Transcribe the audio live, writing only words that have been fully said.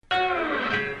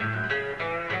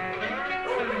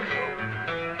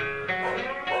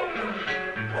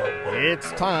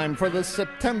It's time for the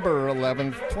September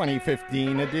 11th,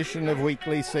 2015 edition of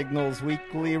Weekly Signals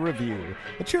Weekly Review.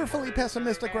 A cheerfully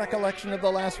pessimistic recollection of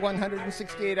the last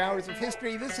 168 hours of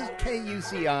history. This is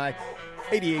KUCI,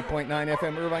 88.9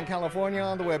 FM, Irvine, California,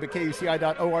 on the web at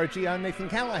kuci.org. I'm Nathan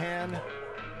Callahan.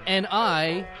 And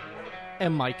I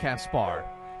am Mike Caspar.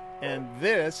 And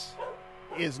this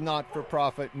is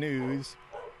not-for-profit news.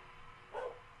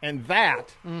 And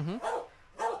that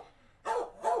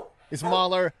is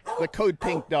Mahler, the Code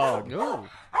Pink dog. Oh,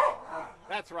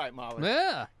 That's right, Mahler.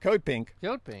 yeah. Code Pink.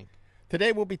 Code Pink.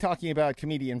 Today we'll be talking about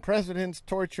comedian presidents,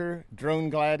 torture, drone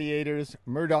gladiators,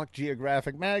 Murdoch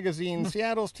Geographic Magazine,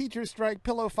 Seattle's teacher strike,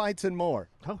 pillow fights, and more.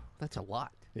 Oh, that's a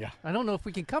lot. Yeah. I don't know if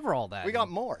we can cover all that. We got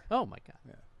more. Oh, my God.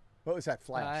 Yeah. What was that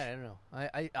flash? I don't know.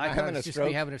 I having was a just stroke?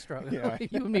 me having a stroke. Yeah.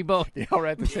 You and me both. Yeah, we're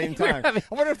at the same time. I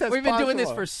wonder if that's We've been doing this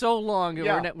possible. for so long. and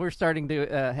Yeah. We're starting to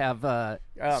have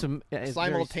some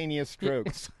simultaneous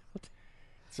strokes.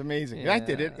 It's amazing. I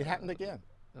did it. It happened again.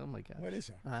 Oh, my God. What is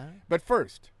that? Uh-huh. But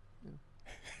first,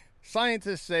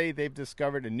 scientists say they've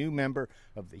discovered a new member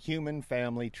of the human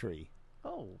family tree.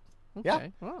 Oh, Yeah.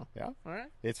 okay. Oh, Yeah. all right.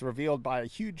 It's revealed by a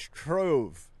huge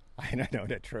trove. I don't know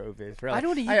what a trove is. Really. I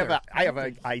don't I have either.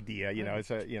 an idea. You know,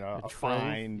 it's a trove?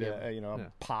 find. Yeah.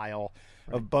 A pile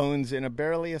of bones in a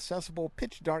barely accessible,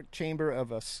 pitch dark chamber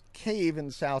of a cave in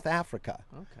South Africa.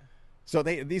 Okay. So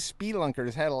these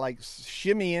speedunkers had to like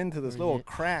shimmy into this little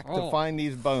crack to find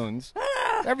these bones.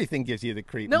 Everything gives you the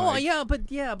creep. No, Mike.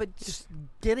 but just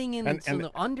getting into And-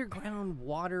 the underground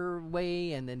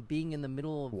waterway and then being in the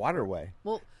middle of Waterway.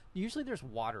 Well, usually there's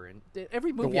water in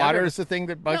every The movie. water is the thing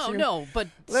that bugs you. No, but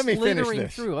Let me finish slithering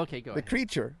this. through. Okay, go The ahead.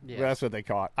 creature, Yeah. that's what they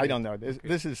call it. I don't know.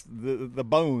 This is the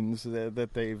bones that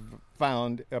they've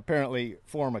found apparently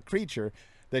form a creature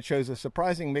that shows a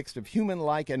surprising mix of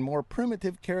human-like and more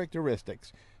primitive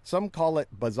characteristics. Some call it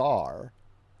bizarre.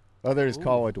 Others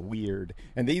call it weird.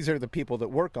 And these are the people that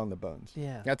work on the bones.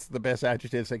 Yeah. That's the best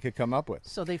adjectives they could come up with.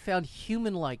 So they found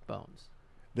human-like bones.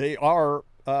 They are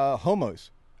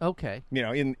homos. Okay. You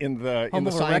know, in the Homo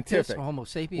scientific. erectus, or Homo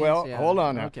sapiens. Well, yeah. hold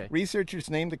on now. Okay. Researchers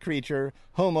named the creature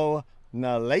Homo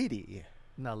naledi.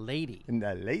 Now, lady.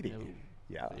 Naledi. No,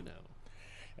 Yeah. I know.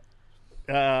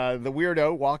 The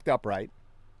weirdo walked upright.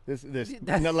 This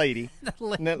naledi.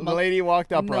 Naledi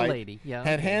walked upright. Naledi, yeah,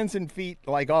 Had okay. hands and feet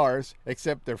like ours,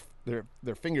 except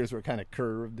their fingers were kind of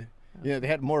curved. You know, they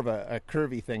had more of a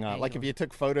curvy thing on. Like if you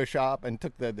took Photoshop and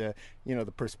took the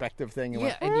perspective thing and Yeah,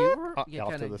 went and you were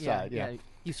off to the side. Yeah.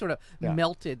 You sort of Yeah.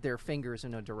 melted their fingers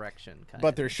in a direction.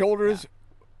 But their shoulders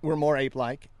were more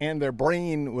ape-like, and their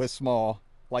brain was small,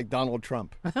 like Donald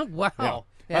Trump. Wow. Yeah.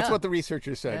 That's Yeah. what the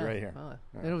researchers said Yeah. right here. Oh,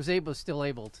 and it was still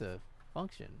able to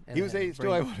function. And He was had a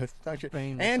still brain- able to function.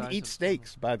 brain the And size eat of-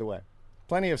 steaks, by the way.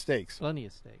 Plenty of steaks. Plenty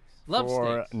of steaks. Love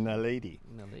for steaks. Naledi.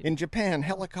 Naledi. In Japan,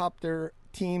 helicopter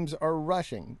teams are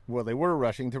rushing. Well, they were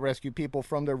rushing to rescue people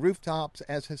from their rooftops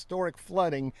as historic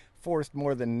flooding forced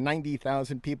more than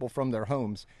 90,000 people from their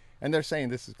homes. And they're saying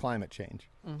this is climate change.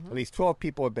 At least 12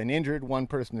 people have been injured. One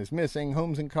person is missing.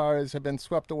 Homes and cars have been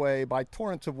swept away by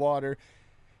torrents of water.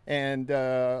 And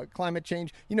climate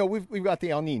change. You know, we've got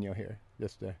the El Nino here.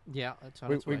 Yeah, that's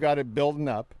on its way. We've got it building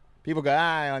up. People go,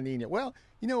 El Nino. Well,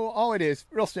 you know, all it is,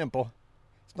 real simple.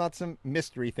 It's not some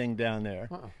mystery thing down there.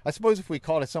 I suppose if we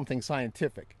called it something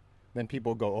scientific, then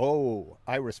people go, oh,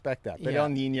 I respect that. But Yeah. El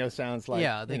Nino sounds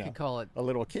like they could call it a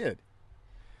little kid.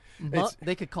 It's-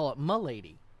 they could call it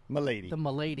Mulady. Milady. The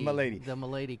Milady. Milady. The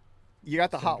Milady. You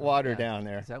got the hot syndrome, water yeah. down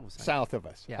there, That was south of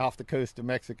us, Yeah. off the coast of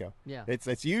Mexico. Yeah.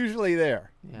 It's usually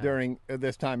there Yeah. during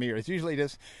this time of year. It's usually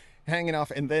just hanging off,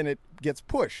 and then it gets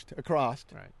pushed across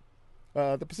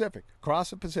Right. the Pacific.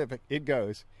 Across the Pacific, it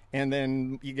goes. And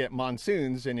then you get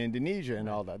monsoons in Indonesia and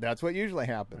all that. That's what usually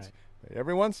happens. Right. But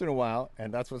every once in a while,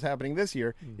 and that's what's happening this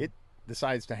year, it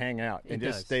decides to hang out and It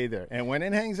just does. stay there. And when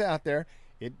it hangs out there,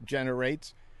 it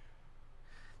generates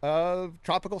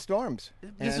tropical storms.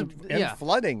 This is- And yeah.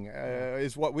 flooding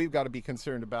is what we've got to be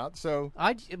concerned about. So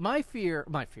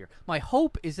My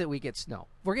hope is that we get snow.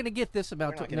 We're going to get this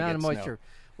amount not of gonna get moisture. snow.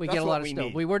 We That's get a what lot of we snow.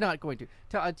 need. We were not going to.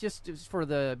 Just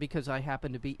for because I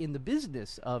happen to be in the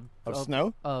business of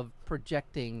snow? of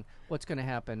projecting what's going to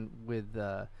happen with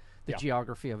the Yeah.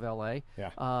 geography of LA.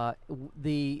 Yeah.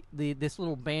 This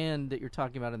little band that you're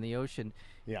talking about in the ocean.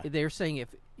 Yeah. They're saying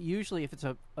if it's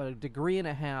a degree and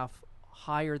a half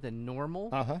higher than normal,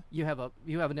 you have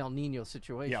an El Nino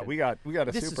situation. yeah, we got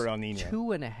a This super is El Nino.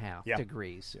 2.5 Yeah.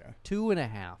 degrees. Yeah.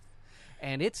 2.5,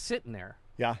 and it's sitting there.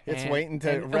 Yeah, it's waiting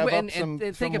to rev up some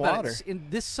think water. About it. In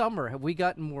this summer, have we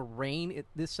gotten more rain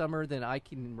this summer than I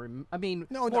can remember? I mean,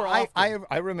 no, more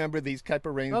I remember these type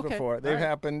of rains before. They've right.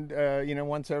 happened,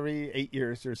 once every 8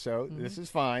 years or so. Mm-hmm. This is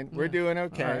fine. We're doing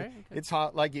okay. Okay. It's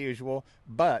hot like usual,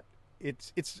 but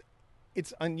it's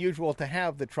unusual to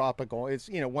have the tropical. It's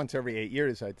once every 8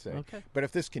 years, I'd say. Okay. But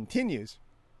if this continues,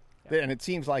 and it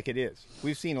seems like it is,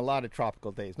 we've seen a lot of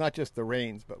tropical days. Not just the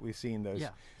rains, but we've seen those. Yeah.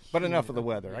 But enough of the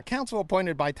weather. A council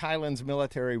appointed by Thailand's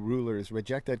military rulers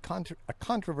rejected a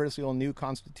controversial new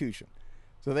constitution.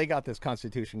 So they got this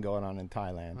constitution going on in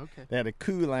Thailand. Okay. They had a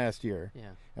coup last year.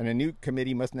 Yeah. And a new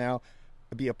committee must now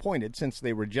be appointed since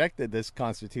they rejected this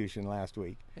constitution last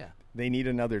week. Yeah. They need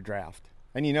another draft.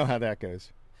 And you know how that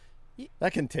goes.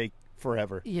 That can take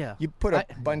forever. Yeah. You put a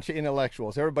bunch of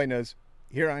intellectuals, everybody knows,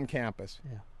 here on campus.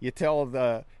 Yeah. You tell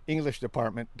the English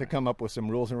department to come up with some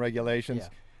rules and regulations. Yeah.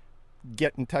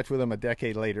 Get in touch with them a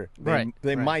decade later. They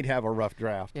They might have a rough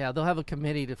draft. Yeah, they'll have a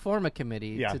committee to form a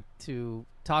committee to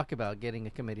talk about getting a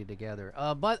committee together.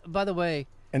 By the way,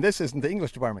 and this isn't the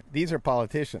English department; these are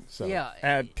politicians. So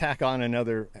tack on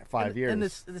another 5 years. And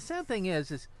the sad thing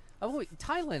is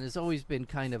Thailand has always been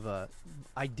kind of a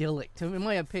idyllic. In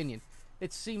my opinion,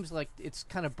 it seems like it's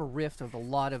kind of bereft of a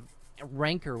lot of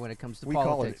rancor when it comes to politics. We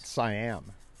call it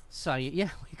Siam. Yeah,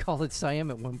 we called it Siam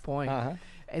at one point. Uh-huh.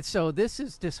 And so this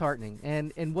is disheartening.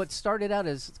 And what started out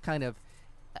as kind of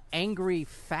angry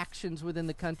factions within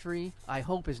the country, I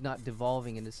hope is not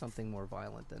devolving into something more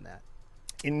violent than that.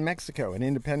 In Mexico, an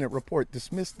independent report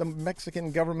dismissed the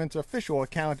Mexican government's official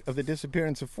account of the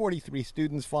disappearance of 43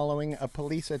 students following a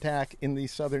police attack in the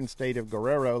southern state of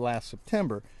Guerrero last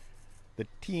September. The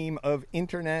team of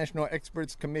international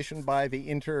experts commissioned by the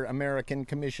Inter-American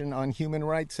Commission on Human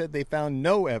Rights said they found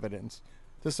no evidence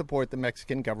to support the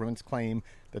Mexican government's claim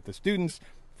that the students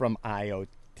from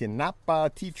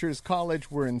Ayotzinapa Teachers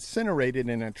College were incinerated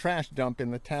in a trash dump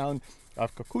in the town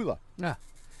of Cocula.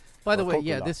 By the way,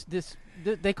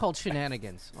 they called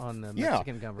shenanigans on the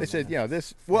Mexican government. They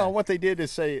said, what they did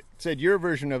is said your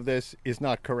version of this is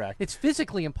not correct. It's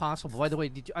physically impossible. By the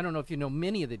way, I don't know if you know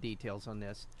many of the details on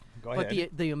this. Go ahead.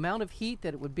 But the amount of heat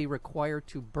that it would be required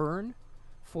to burn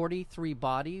 43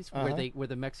 bodies where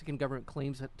the Mexican government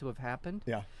claims that to have happened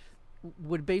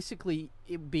would basically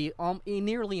be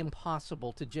nearly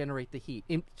impossible to generate the heat.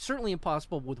 Certainly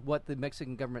impossible with what the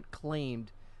Mexican government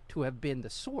claimed to have been the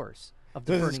source of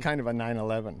the burning. This is kind of a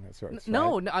 9/11 sort of.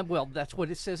 No, well, that's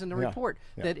what it says in the report,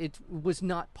 that it was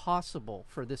not possible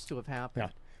for this to have happened.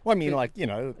 Yeah. Well, I mean,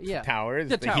 towers,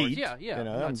 the towers, heat. Yeah. I'm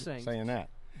not saying that.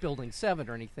 Building 7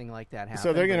 or anything like that happened.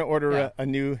 So they're going to order a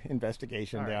new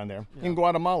investigation down there. Yeah. In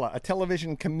Guatemala, a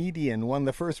television comedian won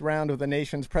the first round of the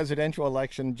nation's presidential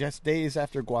election just days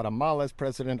after Guatemala's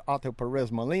President Otto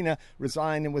Perez Molina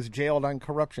resigned and was jailed on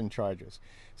corruption charges.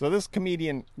 So this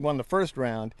comedian won the first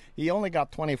round. He only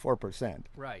got 24%.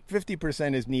 Right.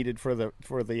 50% is needed for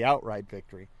the outright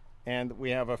victory. And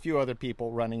we have a few other people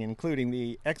running, including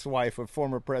the ex-wife of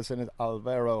former President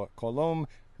Alvaro Colom,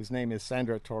 whose name is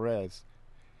Sandra Torres,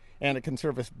 and a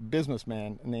conservative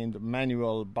businessman named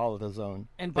Manuel Baltazon.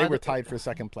 And they were tied for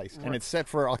second place. Right. And it's set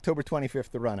for October 25th,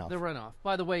 the runoff.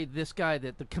 By the way, this guy,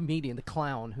 the comedian, the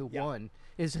clown who won,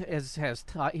 he's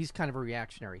kind of a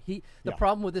reactionary. The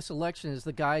problem with this election is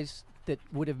the guys that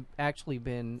would have actually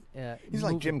been... he's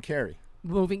like Jim Carrey.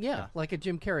 Like a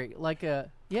Jim Carrey.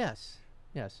 Yes.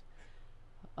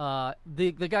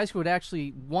 The guys who had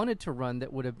actually wanted to run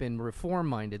that would have been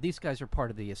reform-minded, these guys are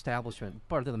part of the establishment,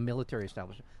 part of the military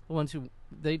establishment. The ones who,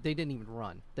 they didn't even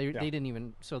run. They didn't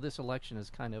even, so this election is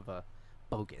kind of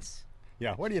bogus.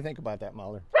 Yeah, what do you think about that,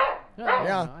 Mahler?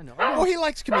 I know. Oh, he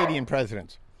likes comedian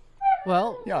presidents.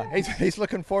 Well... Yeah, he's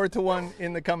looking forward to one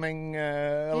in the coming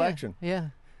election.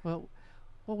 Yeah, well,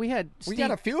 we got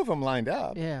a few of them lined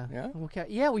up. Yeah. Okay.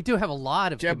 Yeah, we do have a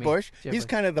lot of Jeb Bush. He's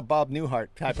kind of the Bob Newhart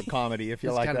type of comedy, if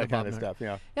you like that kind of stuff.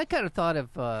 Yeah. I kind of thought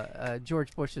of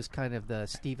George Bush as kind of the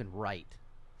Stephen Wright.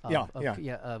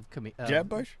 Jeb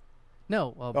Bush?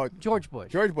 No, George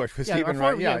Bush. George Bush was Stephen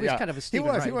Wright. Yeah, he was kind of a Stephen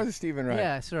Wright. He was a Stephen Wright.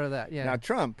 Yeah, sort of that. Yeah. Now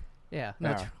Trump. Yeah.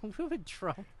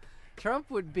 Trump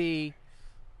would be.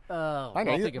 I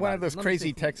know, he's one of those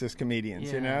crazy Texas comedians.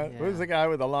 Who's the guy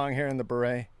with the long hair and the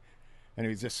beret? And he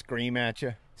would just scream at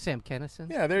you. Sam Kinison?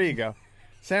 Yeah, there you go.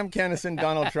 Sam Kinison,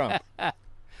 Donald Trump.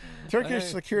 Turkish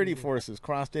security forces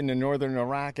crossed into northern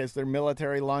Iraq as their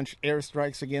military launched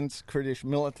airstrikes against Kurdish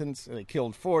militants. They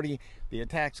killed 40. The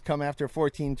attacks come after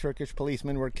 14 Turkish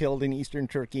policemen were killed in eastern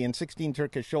Turkey and 16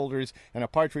 Turkish soldiers and a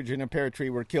partridge in a pear tree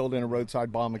were killed in a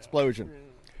roadside bomb explosion.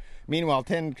 Meanwhile,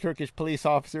 10 Turkish police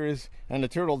officers and a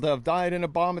turtle dove died in a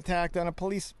bomb attack on a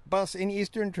police bus in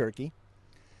eastern Turkey.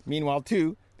 Meanwhile,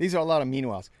 too, these are a lot of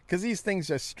meanwhiles because these things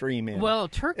just stream in. Well,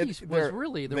 Turkey was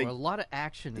really there were a lot of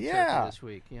action in Turkey this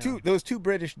week. Yeah. Those two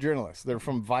British journalists, they're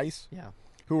from Vice. Yeah.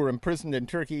 Who were imprisoned in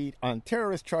Turkey on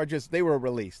terrorist charges. They were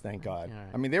released, thank God.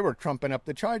 Right. I mean, they were trumping up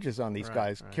the charges on these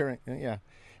guys. Right.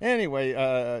 Anyway,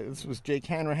 this was Jake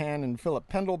Hanrahan and Philip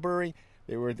Pendlebury.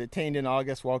 They were detained in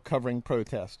August while covering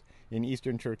protests in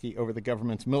eastern Turkey over the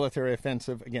government's military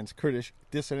offensive against Kurdish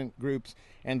dissident groups,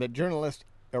 and the journalist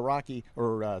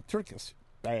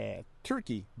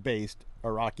Turkey-based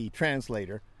Iraqi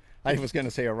translator. I was going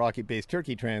to say Iraqi-based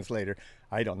Turkey translator.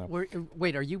 I don't know.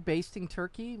 Wait, are you based in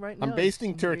Turkey right now? I'm based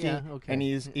in Turkey, and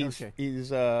he's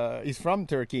from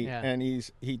Turkey, and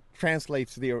he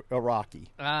translates the Iraqi.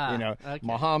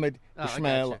 Muhammad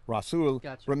Ismail Rasul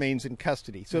remains in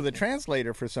custody. So the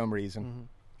translator, for some reason,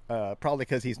 probably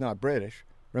because he's not British,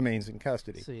 remains in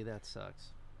custody. See, that sucks.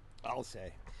 I'll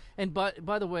say. And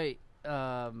by the way.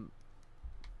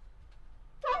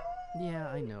 Yeah,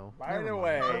 I know. By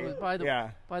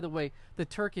the way, the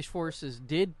Turkish forces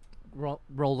did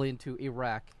roll into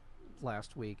Iraq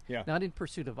last week. Yeah. Not in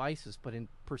pursuit of ISIS, but in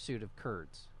pursuit of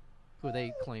Kurds, who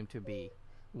they claim to be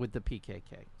with the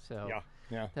PKK. So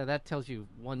that tells you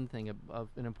one thing of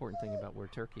an important thing about where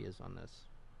Turkey is on this.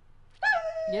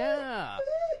 Yeah.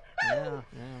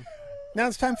 Now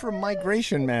it's time for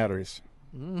migration matters.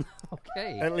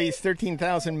 Okay. At least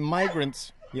 13,000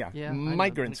 migrants.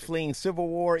 Migrants fleeing civil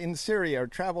war in Syria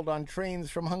traveled on trains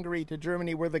from Hungary to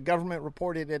Germany, where the government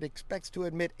reported it expects to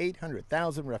admit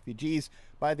 800,000 refugees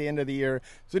by the end of the year.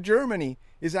 So Germany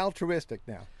is altruistic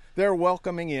now. They're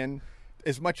welcoming in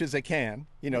as much as they can.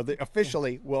 They're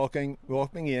officially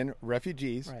welcoming in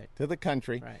refugees to the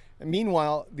country. Right. And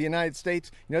meanwhile, the United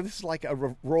States, this is like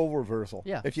a role reversal.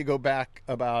 Yeah. If you go back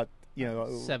about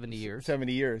 70 years.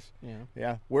 70 years.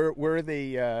 Yeah. We're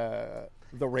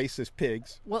the racist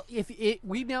pigs. Well,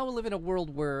 we now live in a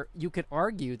world where you could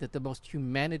argue that the most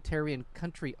humanitarian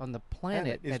country on the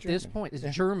planet at this point is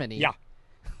Germany. Yeah.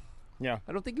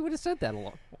 I don't think you would have said that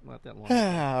not that long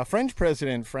ago. French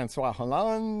President François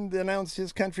Hollande announced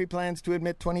his country plans to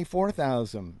admit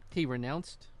 24,000. He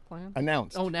renounced plans?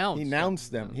 Announced. Oh, announced. He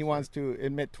announced them. He wants to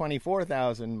admit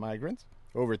 24,000 migrants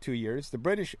over 2 years. The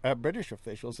British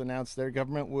officials announced their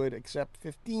government would accept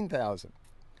 15,000.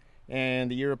 And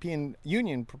the European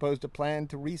Union proposed a plan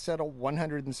to resettle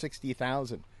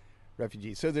 160,000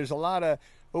 refugees. So there's a lot of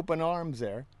open arms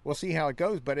there. We'll see how it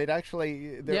goes, but it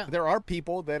actually there are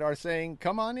people that are saying,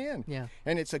 "Come on in." Yeah.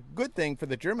 And it's a good thing for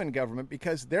the German government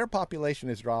because their population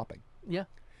is dropping. Yeah.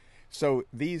 So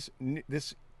this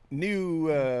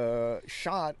new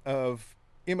shot of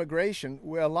immigration,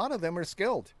 well, a lot of them are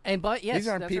skilled. And these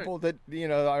aren't people that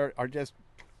are just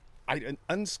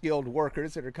unskilled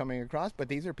workers that are coming across, but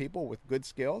these are people with good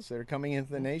skills that are coming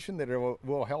into the nation that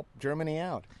will help Germany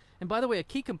out. And by the way, a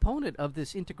key component of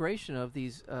this integration of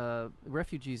these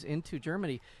refugees into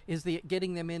Germany is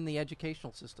getting them in the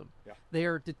educational system. Yeah. They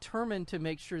are determined to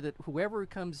make sure that whoever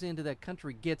comes into that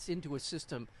country gets into a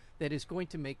system that is going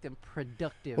to make them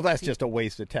productive. Well, that's just a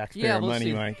waste of taxpayer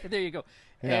money, Mike. There you go.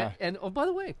 Yeah. And by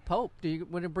the way, Pope. Do you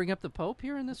want to bring up the Pope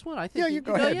here in this one? I think. Yeah, you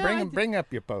go ahead. Bring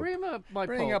up your Pope. Bring up my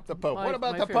Pope. Bring up the Pope. What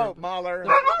about the favorite Pope, Mahler?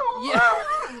 Yeah.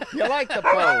 You like the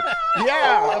Pope?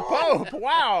 Yeah, the Pope.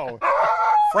 Wow.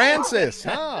 Francis,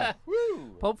 huh?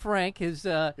 Woo. Pope Frank is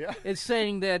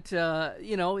saying that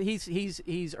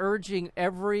he's urging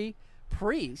every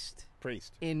priest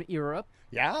in Europe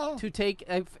to take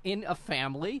in a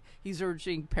family. He's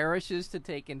urging parishes to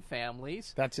take in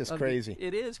families. That's just crazy.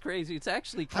 It is crazy. It's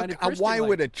actually kind of Christian-like. Why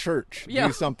would a church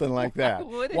do something like that?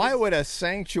 Why would a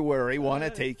sanctuary want to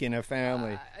take in a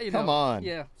family? Come on.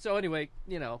 Yeah. So anyway,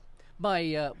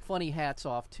 my funny hats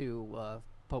off to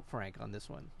Pope Frank on this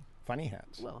one. Funny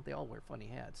hats. Well, they all wear funny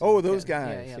hats. Oh, those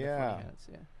guys. Yeah. Funny hats,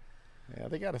 Yeah,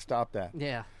 they got to stop that.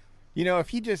 Yeah. If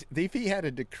he had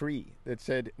a decree that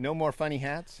said no more funny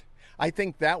hats, I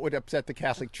think that would upset the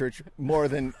Catholic Church more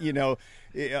than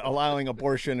allowing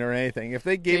abortion or anything. If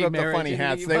they gave up the funny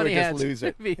hats, they would just lose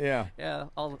it. Be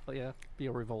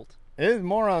a revolt. There's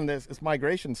more on this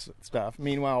migration stuff.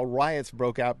 Meanwhile, riots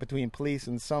broke out between police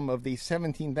and some of the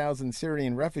 17,000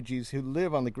 Syrian refugees who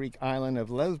live on the Greek island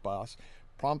of Lesbos,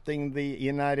 prompting the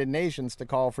United Nations to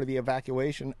call for the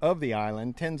evacuation of the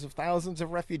island. Tens of thousands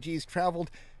of refugees traveled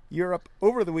Europe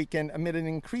over the weekend amid an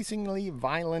increasingly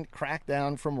violent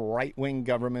crackdown from right-wing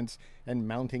governments and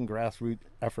mounting grassroots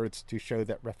efforts to show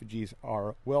that refugees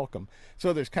are welcome.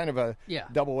 So there's kind of a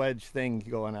double-edged thing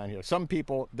going on here. Some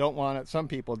people don't want it, some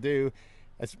people do.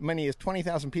 As many as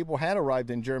 20,000 people had arrived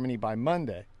in Germany by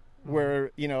Monday,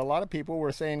 where a lot of people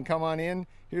were saying, come on in,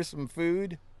 here's some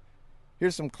food,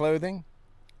 here's some clothing.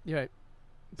 Right.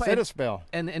 Set a spell.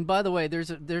 And by the way, there's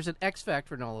an X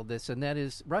factor in all of this, and that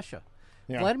is Russia.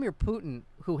 Yeah. Vladimir Putin,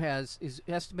 who is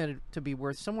estimated to be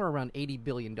worth somewhere around $80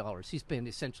 billion. He's been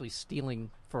essentially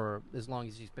stealing for as long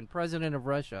as he's been president of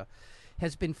Russia,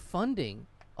 has been funding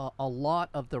a lot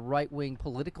of the right-wing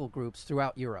political groups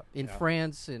throughout Europe, in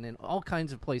France and in all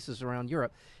kinds of places around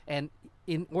Europe, and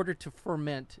in order to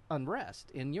foment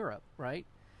unrest in Europe, right?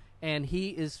 And he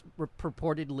is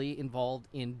purportedly involved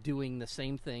in doing the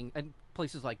same thing in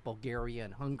places like Bulgaria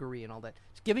and Hungary and all that.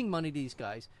 It's giving money to these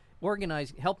guys,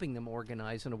 helping them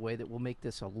organize in a way that will make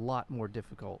this a lot more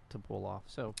difficult to pull off.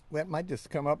 So that might just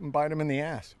come up and bite them in the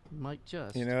ass. Might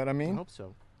just. You know what I mean? I hope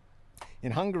so.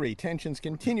 In Hungary, tensions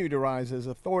continue to rise as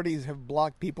authorities have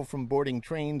blocked people from boarding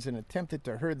trains and attempted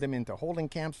to herd them into holding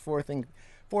camps,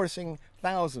 forcing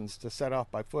thousands to set off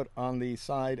by foot on the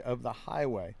side of the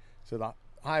highway. So the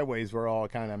highways were all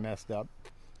kind of messed up.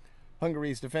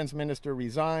 Hungary's defense minister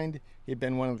resigned. He'd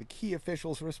been one of the key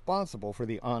officials responsible for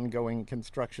the ongoing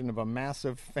construction of a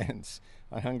massive fence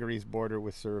on Hungary's border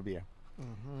with Serbia.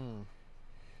 Mm-hmm.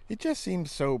 It just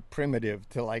seems so primitive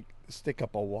to stick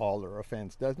up a wall or a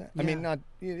fence, doesn't it? Yeah.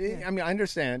 I mean, I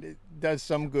understand it does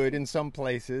some good in some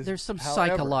places. There's some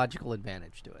psychological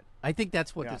advantage to it. I think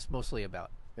that's what it's mostly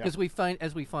about. Because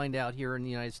as we find out here in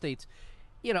the United States,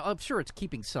 I'm sure it's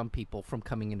keeping some people from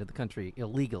coming into the country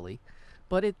illegally,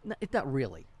 but it's not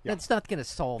really. Yeah. That's not going to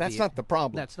solve. That's not the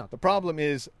problem. That's not the problem.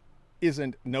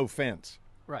 Isn't no fence.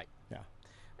 Right. Yeah.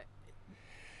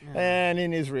 And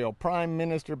in Israel, Prime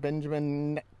Minister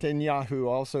Benjamin Netanyahu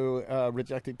also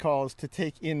rejected calls to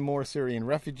take in more Syrian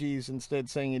refugees, instead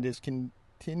saying it is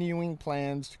continuing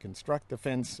plans to construct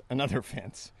another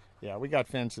fence. Yeah, we got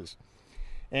fences.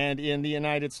 And in the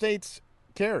United States,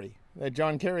 Kerry, that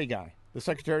John Kerry guy, the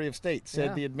Secretary of State,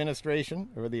 said the administration,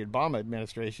 or the Obama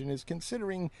administration, is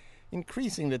considering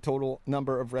increasing the total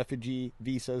number of refugee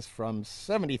visas from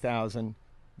 70,000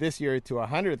 this year to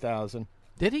 100,000.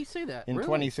 Did he say that? In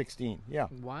 2016, yeah.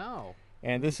 Wow.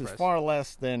 And this is far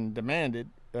less than demanded.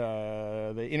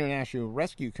 The International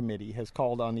Rescue Committee has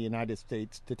called on the United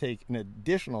States to take an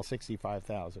additional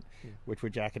 65,000, which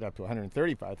would jack it up to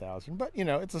 135,000. But,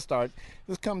 it's a start.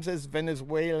 This comes as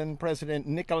Venezuelan President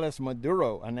Nicolas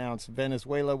Maduro announced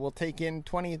Venezuela will take in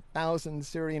 20,000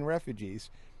 Syrian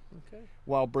refugees,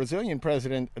 while Brazilian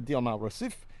President Dilma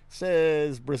Rousseff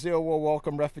says Brazil will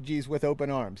welcome refugees with open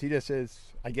arms. He just says,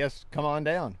 I guess, come on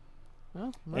down.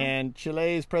 Well. And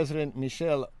Chile's President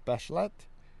Michelle Bachelet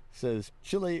says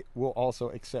Chile will also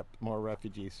accept more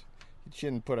refugees. He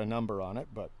shouldn't put a number on it,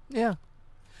 but... Yeah.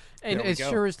 And as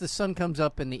sure as the sun comes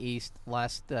up in the east,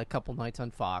 last couple nights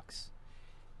on Fox,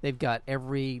 they've got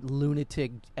every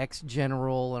lunatic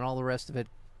ex-general and all the rest of it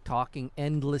talking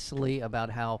endlessly about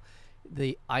how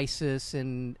the ISIS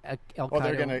and Al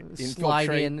Qaeda slide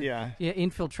in,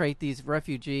 infiltrate these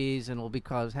refugees and will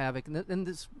cause havoc. And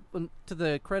this, to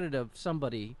the credit of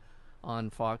somebody on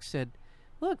Fox, said,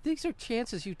 "Look, these are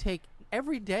chances you take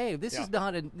every day. This is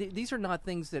not. These are not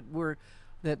things that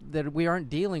we aren't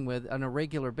dealing with on a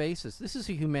regular basis. This is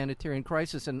a humanitarian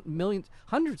crisis, and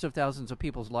hundreds of thousands of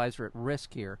people's lives are at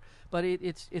risk here. But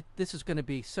this is going to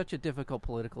be such a difficult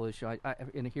political issue.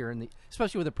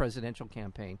 Especially with the presidential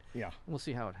campaign. Yeah, we'll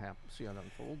see how it happens, see how it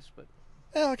unfolds. But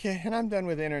okay, and I'm done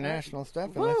with international stuff.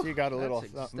 Unless you got a little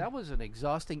something. That was an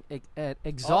exhaustive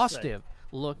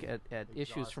look at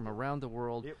issues from around the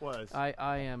world. It was.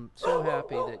 I am so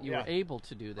happy that you were able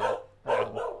to do that.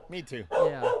 Me too.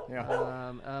 Yeah.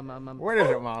 Where is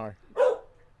it, Mahler?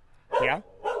 Yeah?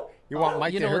 You want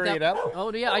Mike to hurry it up?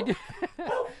 Oh, yeah, I do.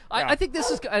 I think this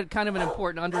is kind of an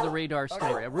important under-the-radar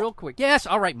story. Real quick. Yes,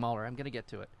 all right, Mahler, I'm going to get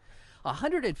to it.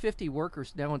 150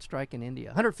 workers now on strike in India.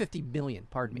 150 million,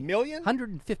 pardon me. Million?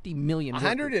 150 million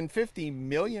 150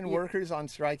 million workers on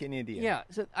strike in India. Yeah.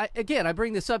 So I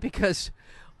bring this up because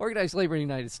organized labor in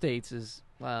the United States is...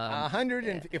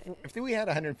 if we had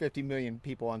 150 million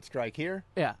people on strike here...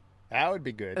 Yeah. That would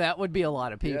be good. That would be a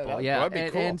lot of people. Yeah, that'd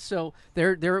be cool. And so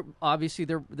they're obviously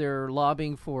they're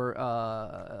lobbying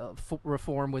for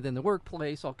reform within the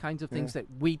workplace, all kinds of things that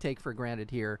we take for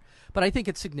granted here. But I think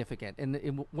it's significant. And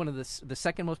in one of the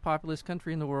second most populous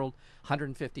country in the world,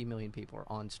 150 million people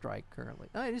are on strike currently.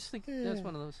 I just think that's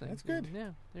one of those things. That's good.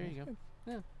 Yeah, there you go.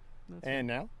 Yeah. And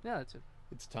now? Yeah, that's it.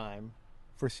 It's time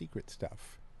for secret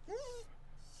stuff.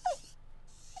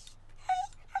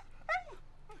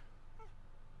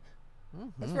 Mm-hmm.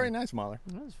 That's very nice, Mahler.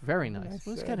 That's very nice.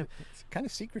 It's kind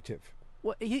of secretive.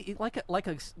 Well, he like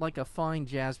a fine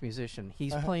jazz musician.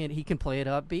 He's playing. He can play it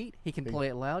upbeat. He can play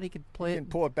it loud. He can play it. He can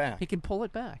pull it back. He can pull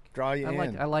it back. Draw you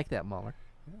in. I like that, Mahler.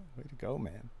 Yeah, way to go,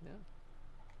 man. Yeah.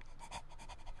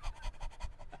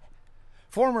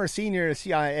 Former senior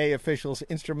CIA officials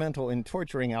instrumental in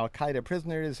torturing al-Qaeda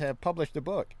prisoners have published a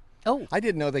book. Oh. I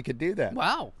didn't know they could do that.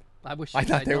 Wow. I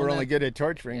thought they were only good at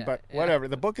torturing, but whatever.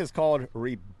 The book is called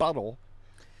Rebuttal,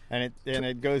 and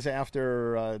it goes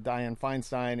after Dianne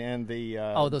Feinstein and the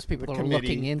those people the that are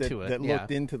looking into that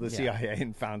looked into the CIA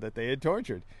and found that they had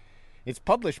tortured. It's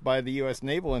published by the U.S.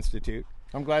 Naval Institute.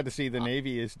 I'm glad to see the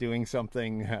Navy is doing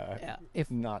something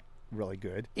not really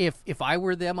good. If I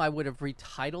were them, I would have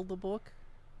retitled the book,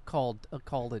 called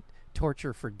it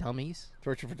Torture for Dummies.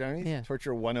 Torture for Dummies? Yeah.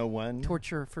 Torture 101?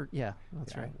 Torture for,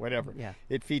 that's right. Whatever. Yeah.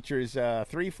 It features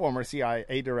 3 former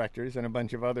CIA directors and a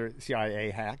bunch of other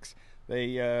CIA hacks.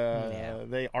 They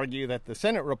argue that the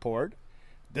Senate report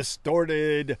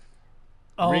distorted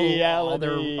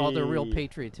reality. All their real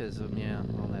patriotism,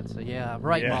 all that. So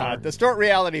right, Mahler. Distort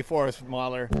reality for us,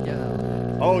 Mahler.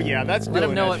 Yeah. Oh yeah, that's let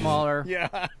him know it, Mahler.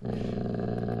 Yeah.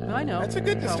 I know. That's a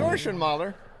good distortion,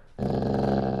 Mahler.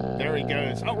 There he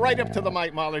goes. Oh, right up to the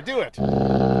mic, Mahler. Do it.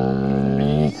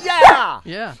 Yeah.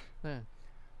 Yeah.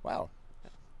 Wow.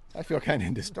 I feel kind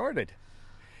of distorted.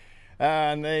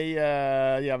 And they,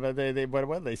 but they, what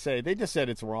did they say? They just said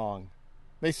it's wrong.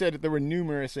 They said that there were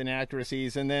numerous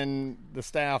inaccuracies, and then the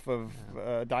staff of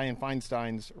Dianne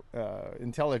Feinstein's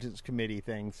intelligence committee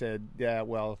thing said,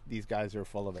 these guys are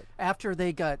full of it. After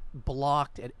they got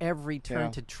blocked at every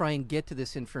turn to try and get to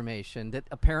this information, that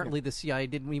apparently the CIA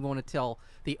didn't even want to tell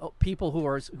the people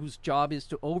whose job is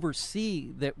to oversee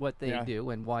what they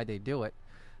do and why they do it.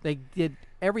 They did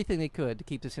everything they could to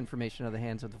keep this information out of the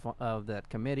hands of that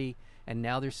committee, and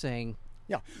now they're saying,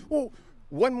 well,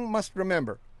 one must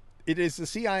remember, it is the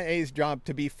CIA's job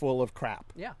to be full of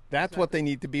crap. Yeah, that's what they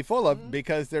need to be full of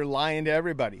because they're lying to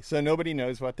everybody, so nobody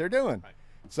knows what they're doing. Right.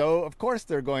 So of course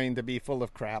they're going to be full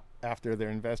of crap after they're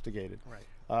investigated. Right.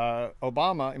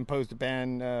 Obama imposed a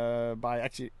ban by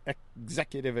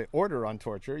executive order on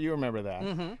torture. You remember that?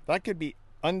 Mm-hmm. That could be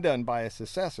undone by a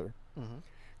successor. Mm-hmm.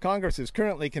 Congress is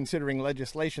currently considering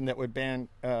legislation that would ban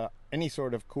any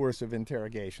sort of coercive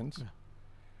interrogations. Yeah.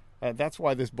 That's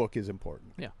why this book is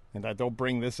important. Yeah. And that they'll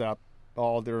bring this up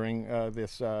all during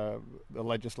the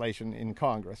legislation in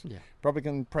Congress. Yeah.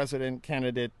 Republican president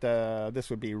candidate, this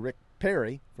would be Rick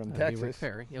Perry from Texas. Rick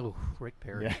Perry. Oh, Rick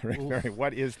Perry. Yeah, Rick Perry.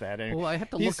 What is that? Well, I have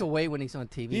to look away when he's on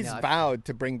TV. He's vowed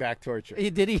to bring back torture.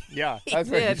 Did he? Yeah, that's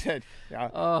what he said. Yeah.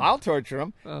 I'll torture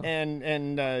him.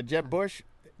 And Jeb Bush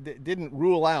didn't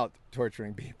rule out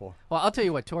torturing people. Well, I'll tell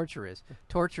you what torture is.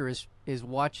 Torture is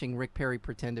watching Rick Perry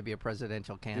pretend to be a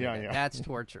presidential candidate. Yeah. That's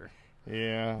torture.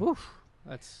 Yeah. Oof.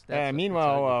 That's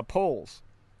meanwhile, polls,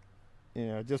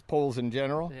 just polls in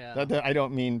general. Yeah. I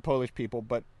don't mean Polish people,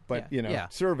 but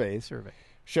surveys Survey.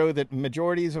 show that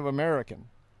majorities of Americans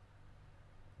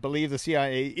believe the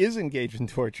CIA is engaged in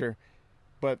torture,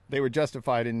 but they were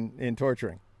justified in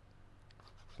torturing.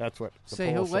 That's what the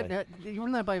polls say. You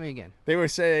run that by me again. They were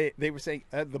saying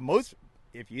the most.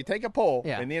 If you take a poll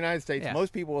in the United States,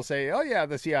 most people will say, "Oh yeah,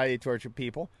 the CIA tortured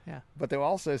people." Yeah. But they'll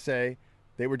also say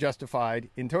they were justified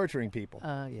in torturing people.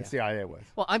 The CIA was.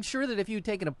 Well, I'm sure that if you'd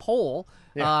taken a poll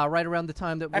right around the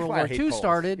time that World War II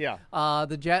started,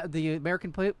 the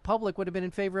American public would have been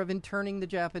in favor of interning the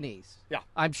Japanese. Yeah.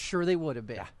 I'm sure they would have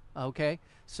been. Yeah. Okay?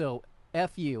 So,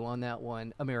 F you on that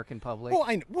one, American public.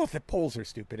 Well, the polls are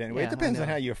stupid anyway. It depends on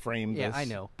how you frame this. Yeah, I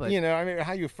know. But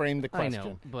how you frame the question. I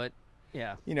know, but...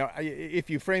 Yeah. If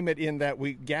you frame it in that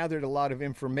we gathered a lot of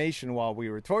information while we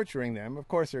were torturing them, of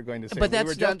course they're going to say we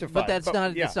were justified. But that's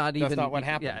not what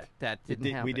happened. Yeah, that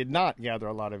didn't happen. We did not gather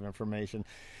a lot of information.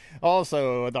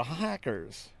 Also, the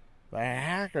hackers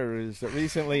that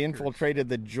recently infiltrated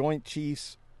the Joint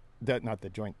Chiefs, not the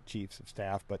Joint Chiefs of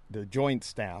Staff, but the Joint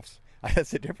Staffs.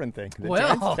 That's a different thing.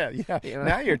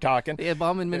 Now you're talking. The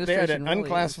Obama administration. They had an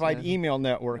unclassified email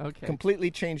network.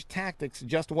 Completely changed tactics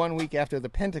just 1 week after the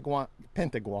Pentagon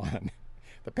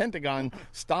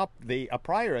stopped a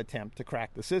prior attempt to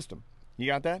crack the system. You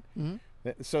got that? Mm-hmm.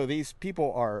 So these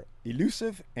people are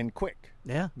elusive and quick.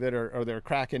 Yeah. They're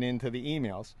cracking into the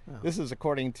emails. Oh. This is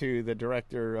according to the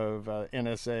director of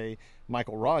NSA,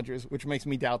 Michael Rogers, which makes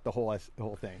me doubt the whole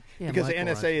thing. Yeah, because Michael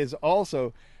the NSA is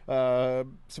also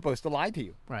supposed to lie to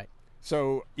you. Right.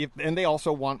 So and they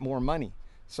also want more money.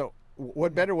 So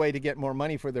what better way to get more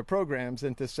money for their programs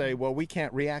than to say, well, we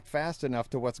can't react fast enough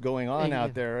to what's going on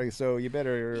out there, so you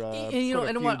better put a few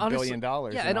 $1 billion.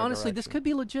 Yeah, and honestly, this could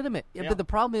be legitimate. Yeah. But the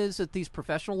problem is that these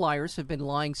professional liars have been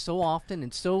lying so often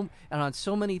and on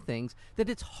so many things that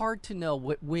it's hard to know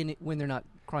when they're not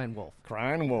crying wolf.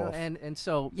 Crying wolf. And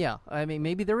so, I mean,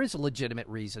 maybe there is a legitimate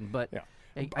reason, but... Yeah.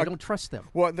 I don't trust them.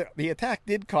 Well, the attack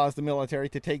did cause the military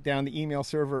to take down the email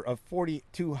server of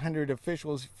 4,200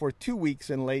 officials for 2 weeks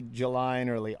in late July and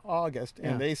early August.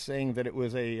 Yeah. And they saying that it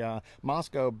was a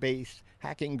Moscow-based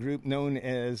hacking group known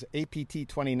as APT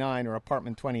 29 or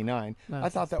Apartment 29. I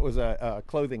thought that was a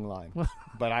clothing line,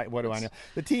 but what do I know?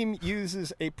 The team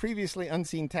uses a previously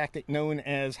unseen tactic known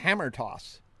as hammer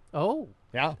toss. Oh.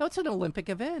 Yeah. That's an Olympic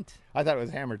event. I thought it was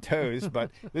hammer toes,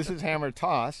 but this is hammer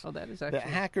toss. Oh, that is actually. The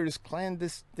hackers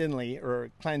clandestinely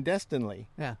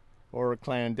yeah. or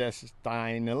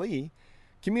clandestinely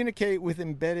communicate with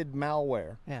embedded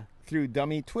malware through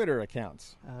dummy Twitter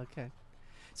accounts. Okay.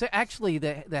 So actually,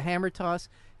 the hammer toss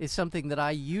is something that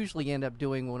I usually end up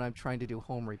doing when I'm trying to do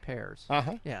home repairs.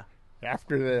 Uh-huh. Yeah.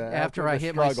 After I the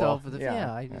hit struggle. myself with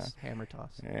I just hammer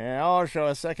toss. And also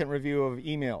a second review of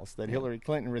emails that Hillary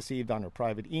Clinton received on her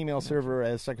private email server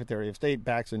as Secretary of State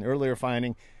backs an earlier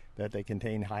finding that they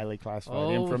contain highly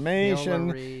classified information.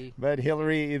 Hillary. But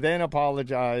Hillary then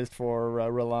apologized for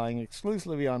relying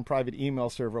exclusively on private email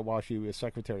server while she was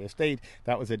Secretary of State.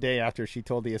 That was a day after she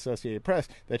told the Associated Press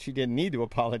that she didn't need to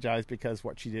apologize because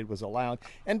what she did was allowed.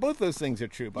 And both those things are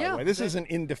true, by the way. This isn't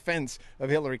in defense of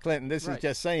Hillary Clinton. This is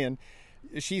just saying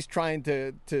she's trying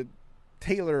to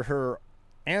tailor her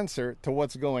answer to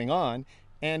what's going on.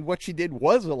 And what she did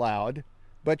was allowed.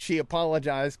 But she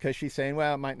apologized because she's saying,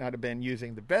 well, it might not have been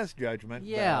using the best judgment.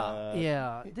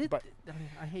 Yeah.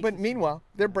 But meanwhile,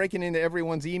 they're breaking into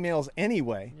everyone's emails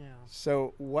anyway. Yeah.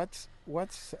 So what's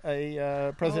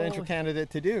a presidential candidate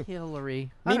to do?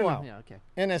 Hillary. Meanwhile,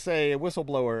 NSA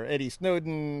whistleblower Eddie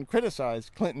Snowden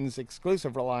criticized Clinton's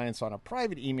exclusive reliance on a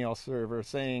private email server,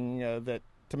 saying that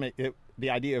to make it, the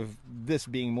idea of this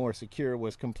being more secure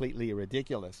was completely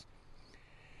ridiculous.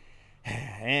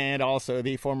 And also,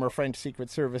 the former French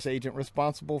Secret Service agent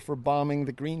responsible for bombing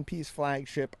the Greenpeace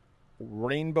flagship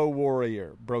Rainbow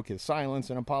Warrior broke his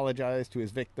silence and apologized to his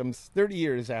victims 30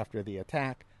 years after the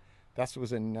attack. That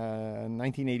was in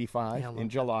 1985, in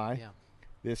July. Yeah.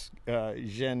 This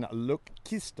Jean-Luc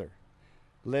Kister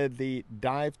led the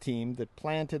dive team that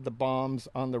planted the bombs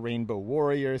on the Rainbow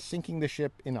Warrior, sinking the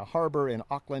ship in a harbor in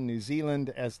Auckland, New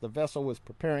Zealand, as the vessel was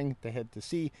preparing to head to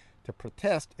sea to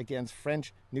protest against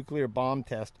French nuclear bomb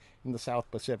tests in the South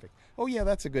Pacific. Oh, yeah,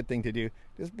 that's a good thing to do.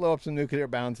 Just blow up some nuclear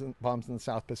bombs in the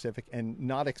South Pacific and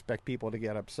not expect people to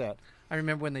get upset. I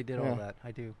remember when they did all that.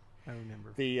 I do. I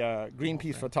remember. The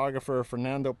Greenpeace photographer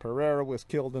Fernando Pereira was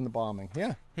killed in the bombing.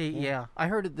 Yeah. I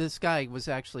heard this guy was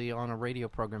actually on a radio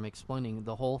program explaining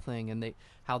the whole thing and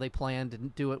how they planned to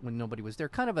do it when nobody was there.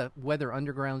 Kind of a Weather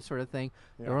Underground sort of thing.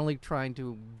 Yeah. They're only trying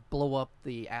to blow up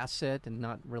the asset and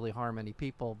not really harm any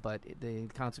people, but the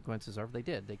consequences are they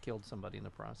did. They killed somebody in the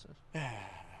process.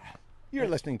 You're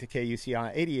listening to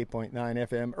KUCI 88.9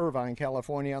 FM, Irvine,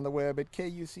 California, on the web at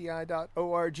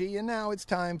kuci.org. And now it's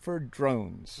time for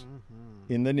drones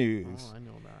in the news. Oh, I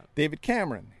know that. David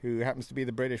Cameron, who happens to be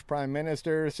the British Prime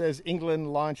Minister, says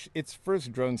England launched its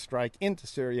first drone strike into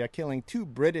Syria, killing 2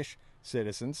 British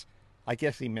citizens. I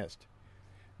guess he missed.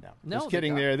 No, just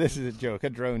kidding there. This is a joke, a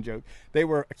drone joke. They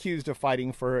were accused of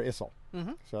fighting for ISIL.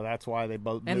 Mm-hmm. So that's why they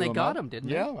both blew And they them got up. them, didn't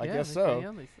they? Yeah, I guess so.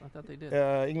 Yeah, I thought they did.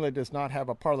 England does not have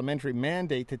a parliamentary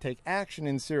mandate to take action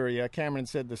in Syria. Cameron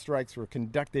said the strikes were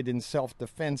conducted in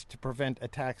self-defense to prevent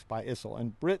attacks by ISIL.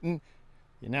 And Britain,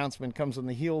 the announcement comes on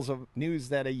the heels of news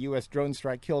that a U.S. drone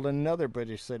strike killed another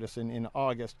British citizen in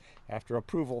August after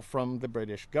approval from the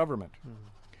British government.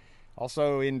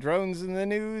 Also in drones in the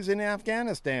news in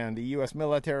Afghanistan, the U.S.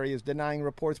 military is denying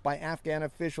reports by Afghan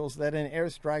officials that an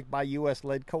airstrike by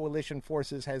U.S.-led coalition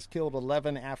forces has killed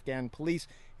 11 Afghan police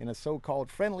in a so-called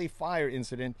friendly fire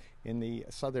incident in the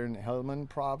southern Helmand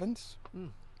province.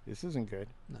 This isn't good.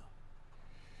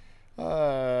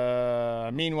 No.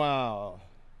 Meanwhile,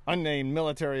 unnamed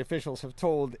military officials have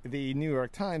told the New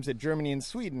York Times that Germany and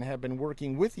Sweden have been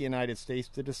working with the United States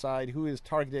to decide who is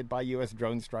targeted by U.S.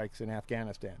 drone strikes in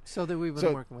Afghanistan. So that we've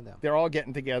been working with them. They're all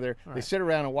getting together. They sit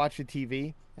around and watch the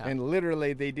TV, and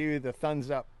literally they do the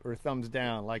thumbs up or thumbs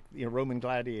down, like Roman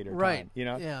gladiator time.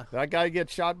 That guy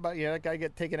gets shot by, that guy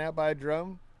get taken out by a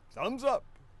drone. Thumbs up.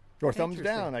 Or thumbs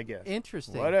down, I guess.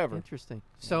 Interesting. Whatever. Interesting.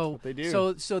 So what they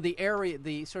do. So the area,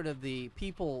 the sort of the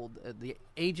people, the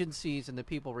agencies and the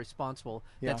people responsible,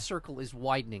 that circle is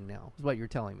widening now. Is what you're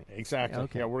telling me. Exactly. Yeah,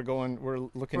 okay. We're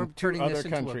looking we're to turning other this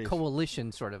into countries. A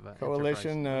coalition sort of.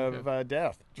 Coalition of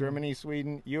death. Germany,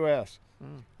 Sweden, U.S.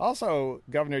 Also,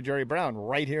 Governor Jerry Brown,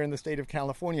 right here in the state of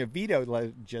California, vetoed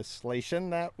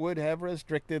legislation that would have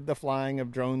restricted the flying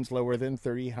of drones lower than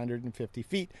 350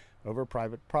 feet over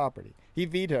private property. He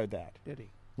vetoed that. Did he?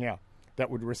 Yeah,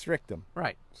 that would restrict them.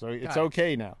 Right. So it's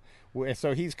okay now.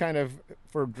 So he's kind of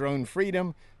for drone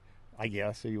freedom. I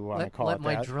guess you want to call let it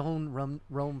my that. drone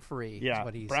roam free. Yeah, is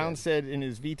what he Brown said in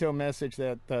his veto message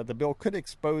that the bill could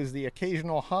expose the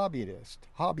occasional hobbyist,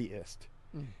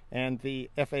 and the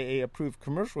FAA-approved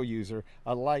commercial user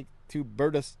alike to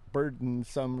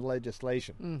burdensome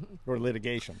legislation or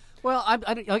litigation. Well,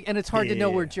 and it's hard to know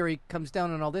where Jerry comes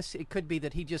down on all this. It could be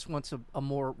that he just wants a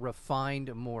more refined,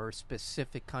 a more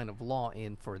specific kind of law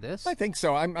in for this. I think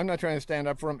so. I'm not trying to stand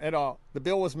up for him at all. The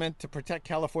bill was meant to protect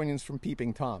Californians from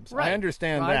peeping Toms. Right. I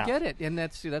understand that. I get it, and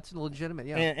that's legitimate.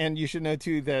 Yeah. And you should know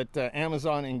too that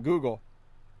Amazon and Google,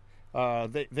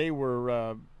 they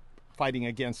were fighting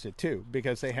against it too,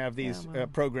 because they have these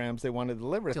programs they want to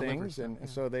deliver things, and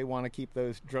so they want to keep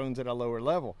those drones at a lower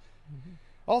level. Mm-hmm.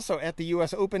 Also, at the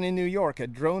U.S. Open in New York, a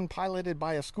drone piloted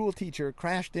by a school teacher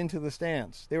crashed into the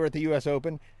stands. They were at the U.S.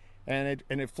 Open, and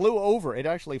it flew over. It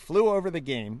actually flew over the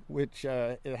game, which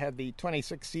it had the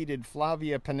 26-seeded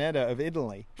Flavia Panetta of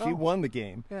Italy. She won the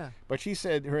game, but she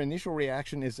said her initial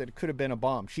reaction is that it could have been a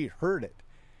bomb. She heard it.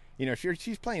 You know,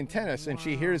 she's playing tennis and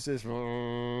she hears this. Yeah.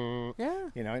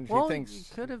 You know, and well, she thinks. You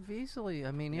could have easily.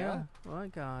 I mean, yeah. Oh, my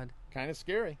God. Kind of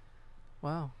scary.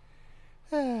 Wow.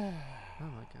 Oh,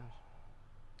 my gosh.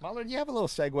 Mahler, do you have a little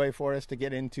segue for us to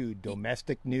get into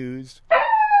domestic news?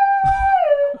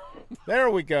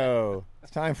 There we go.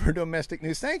 It's time for domestic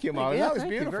news. Thank you, Mahler. That was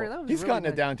beautiful. He's gotten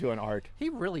it down to an art. He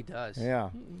really does. Yeah.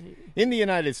 In the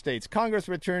United States, Congress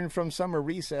returned from summer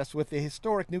recess with the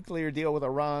historic nuclear deal with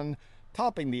Iran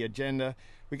topping the agenda.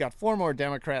 We got 4 more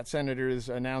Democrat senators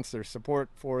announce their support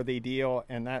for the deal,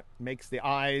 and that makes the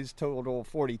ayes total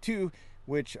 42,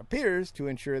 which appears to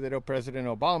ensure that President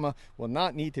Obama will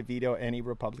not need to veto any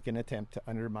Republican attempt to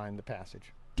undermine the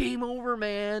passage. Game over,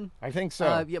 man. I think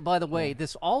so. Yeah, by the way,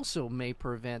 this also may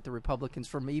prevent the Republicans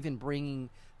from even bringing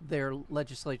their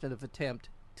legislative attempt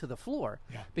to the floor,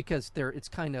 because it's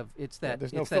that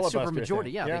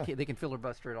supermajority. Yeah, they can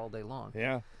filibuster it all day long.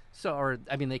 Yeah. So, or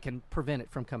I mean, they can prevent it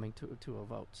from coming to a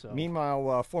vote. So,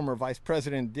 meanwhile, former Vice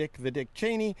President Dick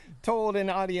Cheney told an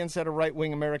audience at a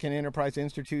right-wing American Enterprise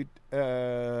Institute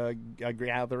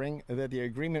gathering that the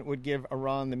agreement would give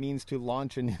Iran the means to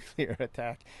launch a nuclear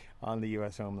attack on the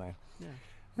U.S. homeland.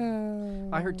 Yeah.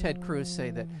 I heard Ted Cruz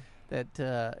say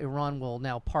that Iran will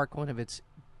now park one of its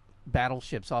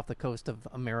battleships off the coast of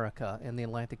America and the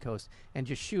Atlantic coast and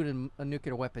just shoot a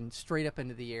nuclear weapon straight up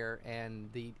into the air,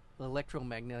 and the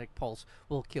electromagnetic pulse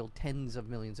will kill tens of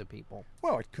millions of people.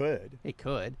 Well, it could. It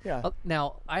could. Yeah.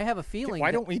 Now, I have a feeling...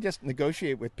 Why don't we just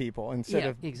negotiate with people instead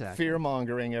of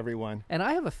fear-mongering everyone? And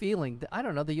I have a feeling that, I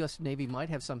don't know, the U.S. Navy might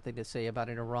have something to say about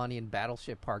an Iranian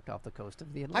battleship parked off the coast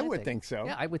of the Atlantic. I would think so.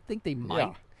 Yeah, I would think they might.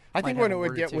 Yeah. I think when it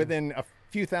would get within a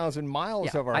few thousand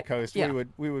miles of our coast,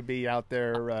 we would be out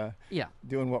there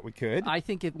doing what we could. I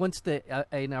think once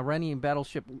an Iranian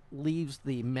battleship leaves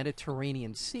the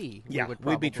Mediterranean Sea,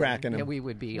 we'd be tracking them. Yeah,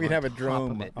 we'd have a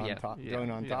drone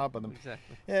on top of them.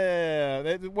 Exactly.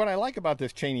 Yeah. What I like about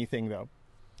this Cheney thing, though,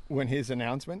 when his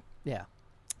announcement,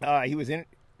 he was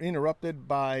interrupted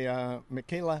by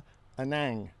Michaela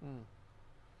Anang.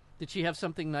 Did she have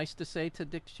something nice to say to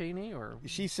Dick Cheney, or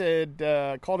she said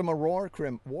called him a war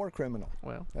criminal?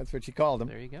 Well, that's what she called him.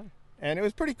 There you go. And it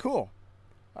was pretty cool.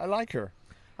 I like her.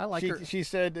 I like her. She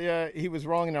said he was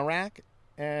wrong in Iraq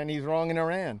and he's wrong in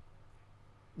Iran.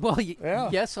 Well,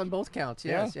 yes, on both counts.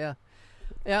 Yes,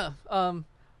 yeah.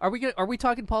 Are we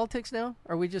talking politics now?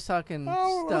 Are we just talking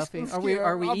stuffing?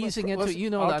 Are we easing into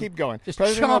it? I'll keep going. Just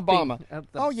President Obama.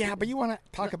 But you want to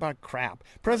talk about crap.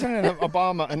 President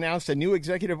Obama announced a new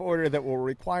executive order that will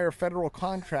require federal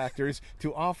contractors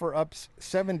to offer up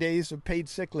 7 days of paid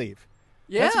sick leave.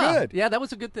 Yeah, that's good. Yeah, that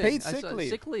was a good thing. Paid sick leave.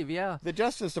 Sick leave, yeah. The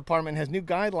Justice Department has new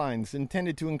guidelines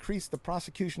intended to increase the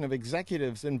prosecution of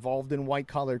executives involved in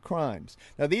white-collar crimes.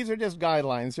 Now, these are just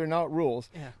guidelines. They're not rules.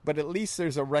 Yeah. But at least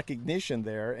there's a recognition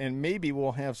there, and maybe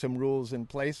we'll have some rules in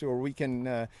place where we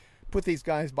can put these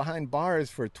guys behind bars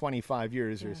for 25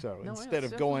 years or so instead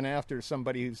of going after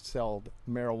somebody who's sold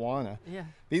marijuana. Yeah.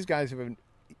 These guys have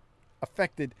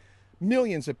affected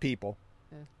millions of people.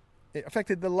 It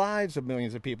affected the lives of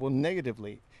millions of people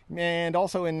negatively. And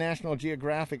also in National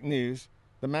Geographic News,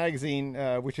 the magazine,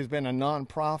 which has been a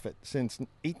non-profit since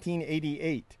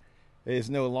 1888, is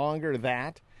no longer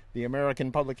that. The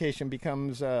American publication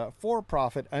becomes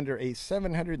for-profit under a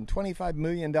 $725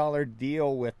 million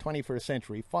deal with 21st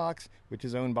Century Fox, which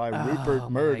is owned by Rupert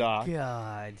Murdoch. Oh, my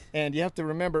God. And you have to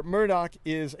remember, Murdoch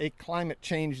is a climate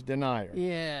change denier.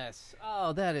 Yes.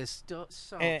 Oh, that is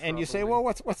so And you say, well,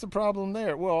 what's the problem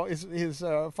there? Well, his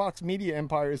Fox media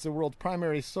empire is the world's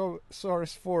primary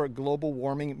source for global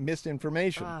warming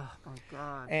misinformation. Oh, my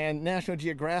God. And National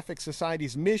Geographic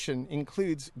Society's mission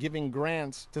includes giving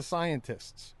grants to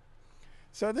scientists.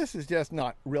 So this is just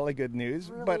not really good news.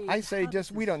 Really? But I say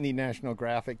we don't need National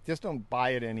Graphic. Just don't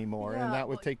buy it anymore, and that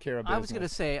would take care of business. I was going to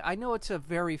say, I know it's a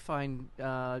very fine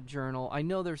journal. I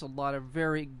know there's a lot of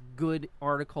very good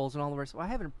articles and all the rest. I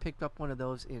haven't picked up one of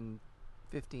those in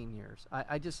 15 years.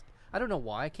 I don't know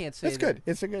why. I can't say it's good.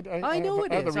 It's a good. I know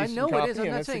it is. I know it is. I'm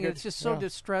not saying good, it's just so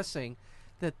distressing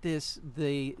that the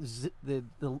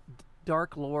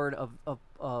Dark Lord of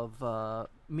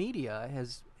media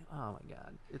has. Oh my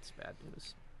God, it's bad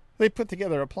news. They put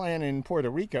together a plan in Puerto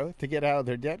Rico to get out of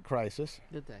their debt crisis.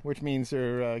 Did they? Which means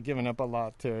they're giving up a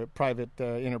lot to private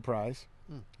enterprise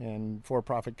and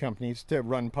for-profit companies to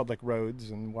run public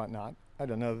roads and whatnot. I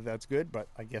don't know that that's good, but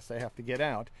I guess they have to get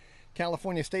out.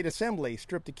 California State Assembly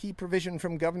stripped a key provision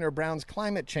from Governor Brown's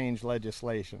climate change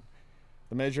legislation.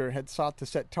 The measure had sought to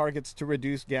set targets to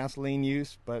reduce gasoline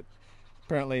use, but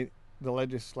apparently the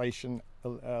legislature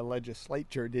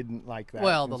didn't like that.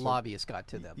 Well, the lobbyists got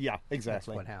to them. Yeah,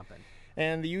 exactly. That's what happened.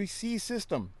 And the UC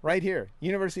system, right here,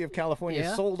 University of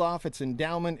California sold off its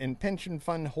endowment and pension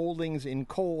fund holdings in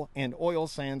coal and oil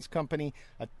sands company,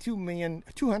 a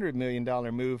 $200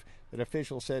 million move that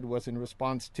officials said was in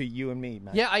response to you and me,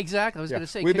 Matt. Yeah, exactly. I was going to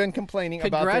say we've been complaining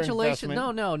about their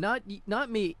investment. No,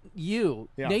 not me. You,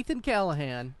 Nathan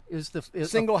Callahan, is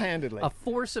single-handedly a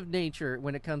force of nature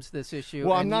when it comes to this issue.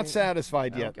 Well, I'm not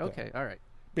satisfied yet. Okay, all right.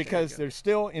 Because they're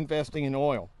still investing in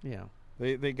oil. Yeah.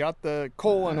 They got the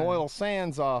coal and oil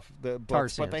sands off the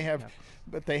books, but they have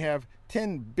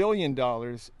 $10 billion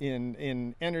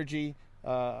in energy.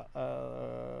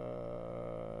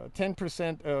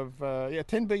 10% of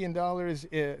 $10 billion.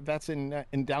 That's in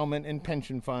endowment and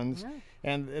pension funds,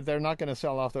 and they're not going to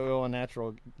sell off the oil and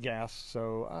natural gas.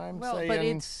 So I'm saying, but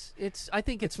it's. I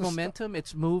think it's momentum.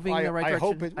 It's moving in the right direction. I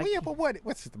hope it. But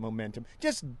what's the momentum?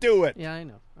 Just do it. Yeah, I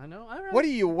know. All right. What are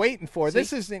you waiting for?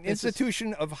 This is an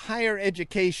institution of higher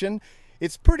education.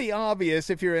 It's pretty obvious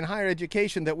if you're in higher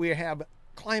education that we have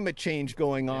climate change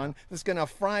going on that's going to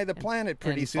fry the planet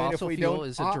pretty soon if we don't. Fossil fuel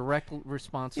is a direct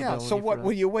responsibility. Yeah, so what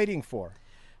were you waiting for?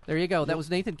 There you go. That was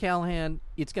Nathan Callahan.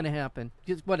 It's going to happen.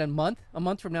 Just, a month? A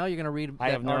month from now, you're going to read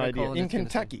I have no idea. In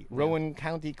Kentucky, Rowan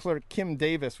County Clerk Kim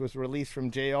Davis was released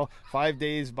from jail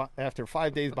after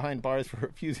 5 days behind bars for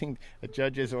refusing a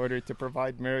judge's order to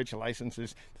provide marriage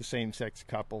licenses to same-sex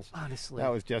couples. Honestly.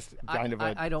 That was just kind of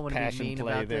a I don't want to be mean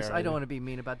about there. this. I don't want to be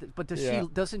mean about this. But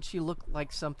doesn't she look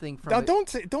like something from... Now,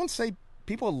 don't say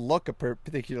people look a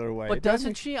particular way. But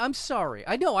doesn't she? I'm sorry.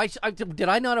 I know. Did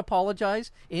I not apologize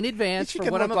in advance for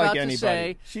what I'm about to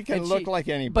say? She can look like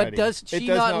anybody. But does she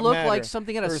not look like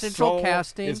something in a central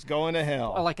casting? Is going to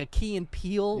hell. Or like a Key and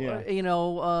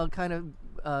Peele, kind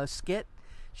of skit?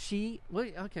 Okay.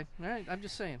 All right. I'm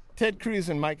just saying. Ted Cruz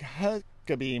and Mike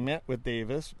Huckabee met with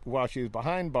Davis while she was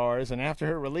behind bars, and after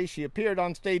her release, she appeared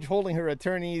on stage holding her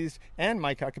attorney's and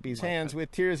Mike Huckabee's hands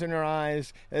with tears in her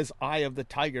eyes as "Eye of the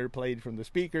Tiger" played from the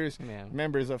speakers. Man.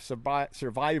 Members of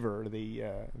Survivor,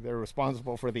 they're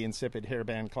responsible for the insipid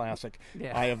hairband classic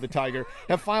 "Eye of the Tiger,"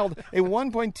 have filed a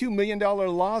 $1.2 million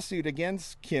lawsuit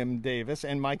against Kim Davis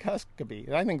and Mike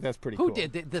Huckabee. I think that's pretty cool. Who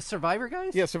did? The Survivor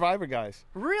guys? Yeah, Survivor guys.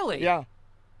 Really? Yeah.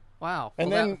 Wow.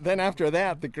 And then after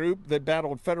that, the group that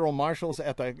battled federal marshals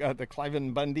at the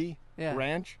Cliven Bundy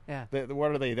ranch. Yeah. What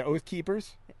are they? The Oath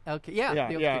Keepers? Okay. Yeah.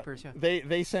 The Oath Keepers. Yeah.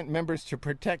 They sent members to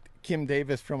protect Kim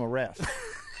Davis from arrest.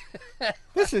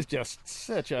 This is just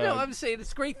such a... No, I'm saying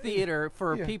it's great theater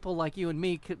for people like you and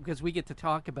me because we get to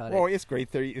talk about it. Well, it's great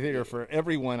theater for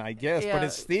everyone, I guess, but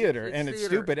it's theater, it's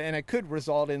stupid, and it could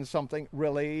result in something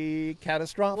really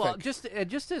catastrophic. Well,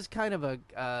 just as kind of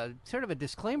a sort of a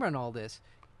disclaimer on all this,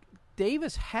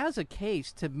 Davis has a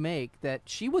case to make that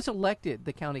she was elected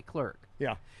the county clerk.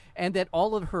 Yeah. And that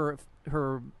all of her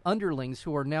underlings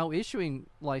who are now issuing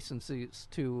licenses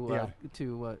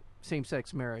to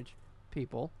same-sex marriage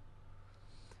people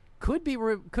could be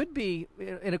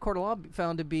in a court of law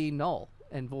found to be null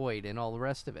and void and all the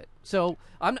rest of it. So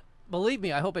believe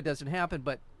me, I hope it doesn't happen,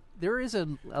 but there is a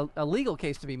legal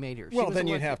case to be made here. Well, then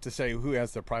you'd have to say who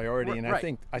has the priority, and I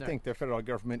think the federal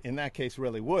government in that case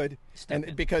really would,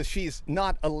 because she's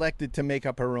not elected to make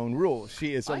up her own rules.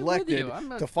 She is elected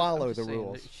to follow the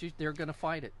rules. They're going to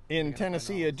fight it. In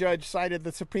Tennessee, a judge cited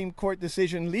the Supreme Court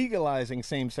decision legalizing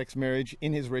same-sex marriage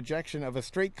in his rejection of a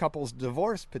straight couple's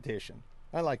divorce petition.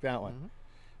 I like that one. Mm-hmm.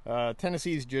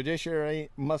 Tennessee's judiciary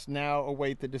must now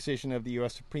await the decision of the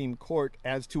U.S. Supreme Court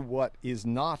as to what is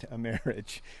not a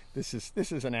marriage. This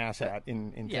is an asshat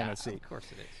in Tennessee. Of course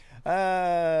it is.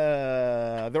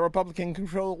 The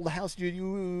Republican-controlled House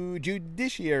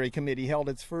Judiciary Committee held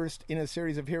its first in a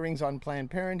series of hearings on Planned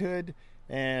Parenthood,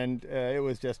 and it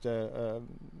was just a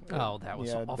that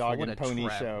was awful. dog what and pony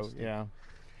travesty. show. Yeah.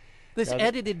 This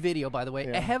edited video, by the way,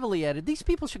 heavily edited. These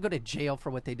people should go to jail for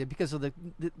what they did because of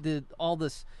the all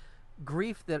this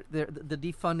grief that the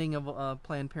defunding of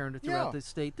Planned Parenthood throughout the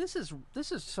state. This is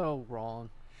so wrong.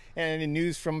 And in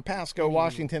news from Pasco,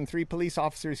 Washington, 3 police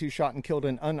officers who shot and killed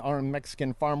an unarmed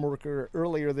Mexican farm worker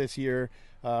earlier this year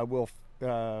will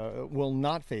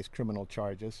not face criminal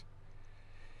charges.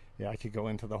 Yeah, I could go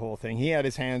into the whole thing. He had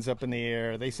his hands up in the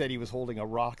air. They said he was holding a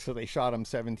rock, so they shot him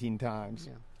 17 times.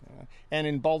 Yeah. And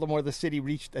in Baltimore, the city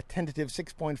reached a tentative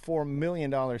 $6.4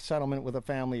 million settlement with a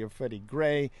family of Freddie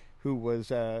Gray, who was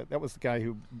that was the guy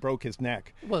who broke his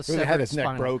neck. Well, who had his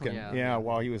neck broken.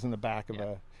 While he was in the back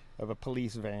of a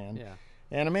police van. Yeah.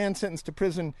 And a man sentenced to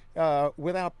prison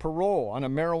without parole on a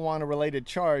marijuana-related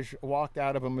charge walked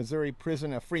out of a Missouri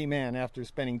prison a free man after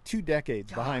spending 2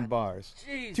 decades behind bars.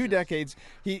 Jesus. 2 decades.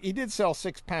 He did sell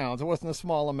 6 pounds. It wasn't a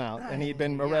small amount, and he'd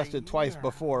been arrested twice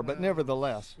before. But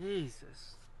nevertheless,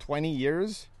 Jesus. 20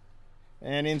 years.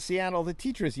 And in Seattle, the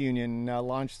teachers union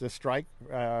launched a strike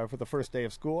for the first day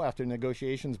of school after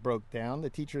negotiations broke down. The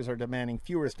teachers are demanding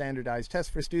fewer standardized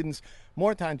tests for students,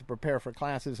 more time to prepare for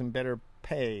classes, and better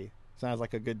pay. Sounds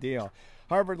like a good deal.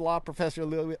 Harvard law professor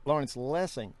Lawrence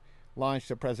Lessig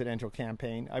launched a presidential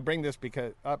campaign. I bring this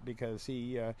because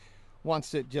he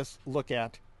wants to just look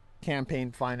at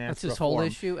campaign finance. That's his reform. whole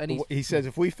issue, and he says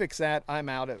if we fix that, I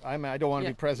don't want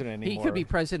to be president anymore. He could be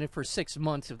president for 6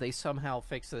 months if they somehow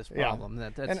fix this problem.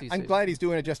 Yeah. I'm glad he's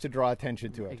doing it just to draw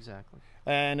attention to it. Exactly.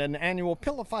 And an annual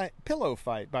pillow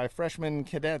fight by freshman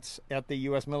cadets at the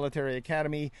U.S. Military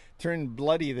Academy turned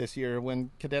bloody this year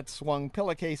when cadets swung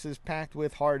pillowcases packed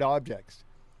with hard objects.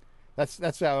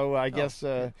 That's how I guess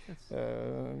the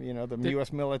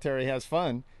U.S. military has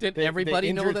fun. Did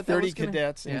everybody know that 30 was gonna...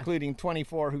 cadets, including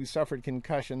 24 who suffered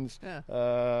concussions,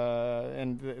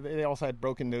 and they also had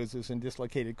broken noses and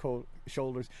dislocated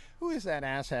shoulders. Who is that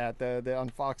asshat on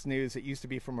Fox News that used to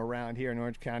be from around here in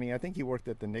Orange County? I think he worked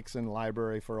at the Nixon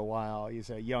Library for a while.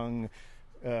 He's a young,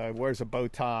 wears a bow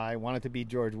tie, wanted to be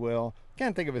George Will.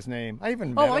 Can't think of his name. I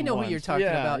even met him I know once. who you're talking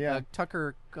about.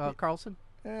 Tucker Carlson?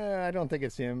 I don't think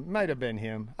it's him. Might have been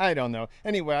him. I don't know.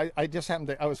 Anyway, I just happened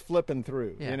to. I was flipping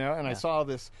through, and I saw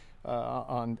this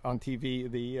on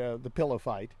TV, the pillow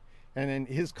fight, and then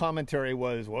his commentary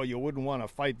was, "Well, you wouldn't want to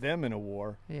fight them in a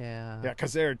war." Yeah,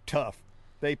 because they're tough.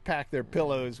 They pack their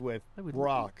pillows with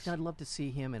rocks. I'd love to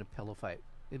see him in a pillow fight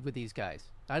with these guys.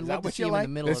 I'd Is love that to see you him like? in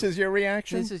the middle. This is your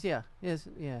reaction. This is yeah.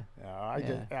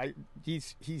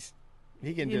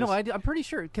 I'm pretty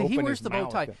sure because he wears the bow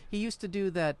tie. He used to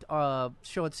do that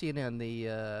show at CNN,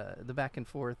 the back and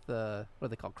forth. What are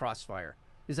they called? Crossfire.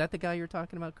 Is that the guy you're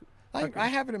talking about? I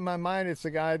have it in my mind. It's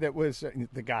the guy that was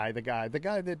the guy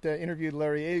that interviewed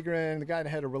Larry Agron, the guy that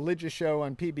had a religious show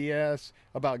on PBS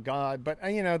about God. But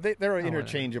they're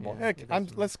interchangeable.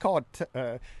 Let's call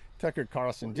it Tucker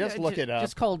Carlson. Just look it up.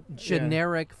 Just called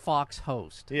generic Fox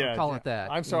host. Yeah, call it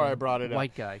that. I'm sorry I brought it up.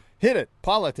 White guy. Hit it.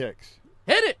 Politics.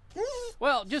 Hit it.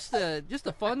 Well, just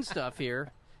the fun stuff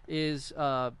here is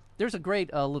there's a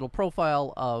great little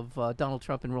profile of Donald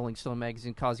Trump in Rolling Stone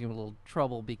magazine causing him a little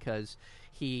trouble because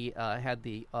he had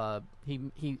the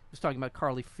he was talking about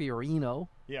Carly Fiorina.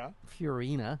 Yeah.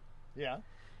 Fiorina. Yeah.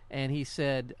 And he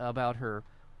said about her,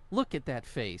 "Look at that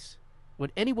face.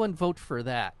 Would anyone vote for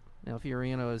that?" Now,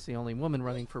 Fiorina is the only woman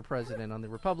running for president on the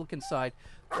Republican side.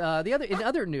 In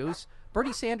other news,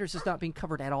 Bernie Sanders is not being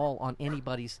covered at all on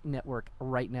anybody's network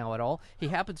right now at all. He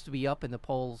happens to be up in the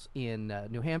polls in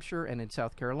New Hampshire and in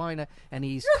South Carolina, and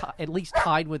he's at least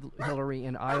tied with Hillary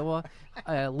in Iowa.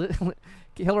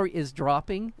 Hillary is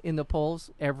dropping in the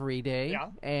polls every day,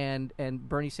 and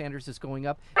Bernie Sanders is going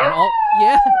up.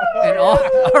 And all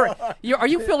right. Are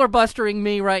you filibustering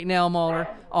me right now, Mahler?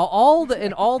 All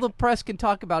the press can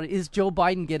talk about it is Joe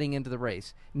Biden getting into the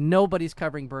race. Nobody's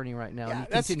covering Bernie right now. Yeah,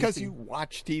 that's because you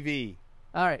watch TV.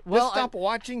 All right. Well, just stop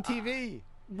watching TV.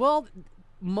 Well,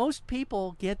 most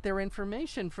people get their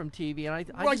information from TV, and I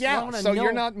just want to know. So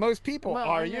you're not most people,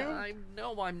 are you?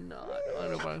 No, I'm not.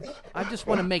 I just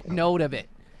want to make note of it,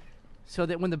 so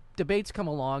that when the debates come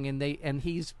along and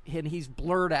he's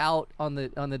blurred out on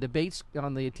the debates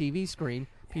on the TV screen,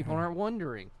 people aren't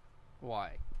wondering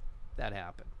why that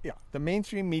happened. Yeah, the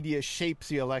mainstream media shapes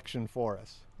the election for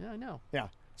us. Yeah, I know. Yeah,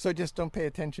 so just don't pay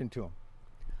attention to them.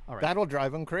 All right. That'll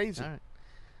drive them crazy. All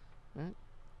right.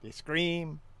 They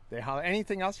scream. They holler.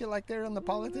 Anything else you like there in the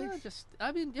politics?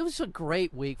 It was a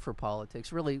great week for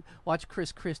politics. Really, watch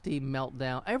Chris Christie melt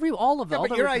down.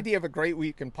 Your idea of a great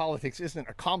week in politics isn't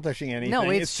accomplishing anything. No,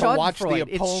 it's Schadenfreude.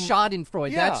 It's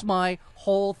Schadenfreude. Yeah. That's my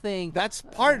whole thing. That's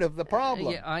part of the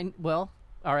problem. All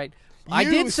right.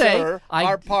 You, sir,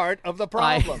 are part of the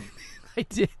problem. I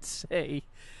did say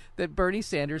that Bernie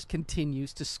Sanders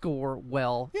continues to score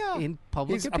well in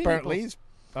public opinion. Apparently, he's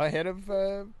ahead of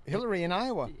Hillary in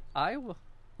Iowa. Iowa.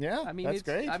 Yeah, I mean, that's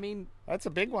great. I mean, that's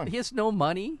a big one. He has no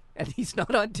money, and he's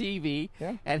not on TV,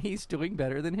 yeah. and he's doing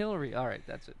better than Hillary. All right,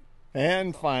 that's it.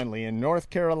 And finally, in North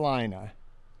Carolina,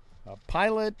 a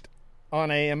pilot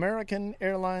on an American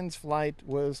Airlines flight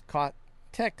was caught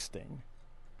texting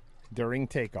during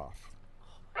takeoff.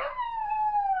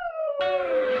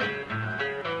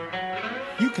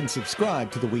 You can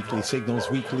subscribe to the Weekly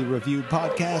Signals Weekly Review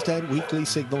podcast at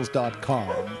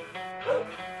weeklysignals.com.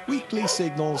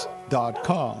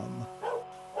 weeklysignals.com.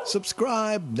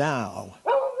 Subscribe now.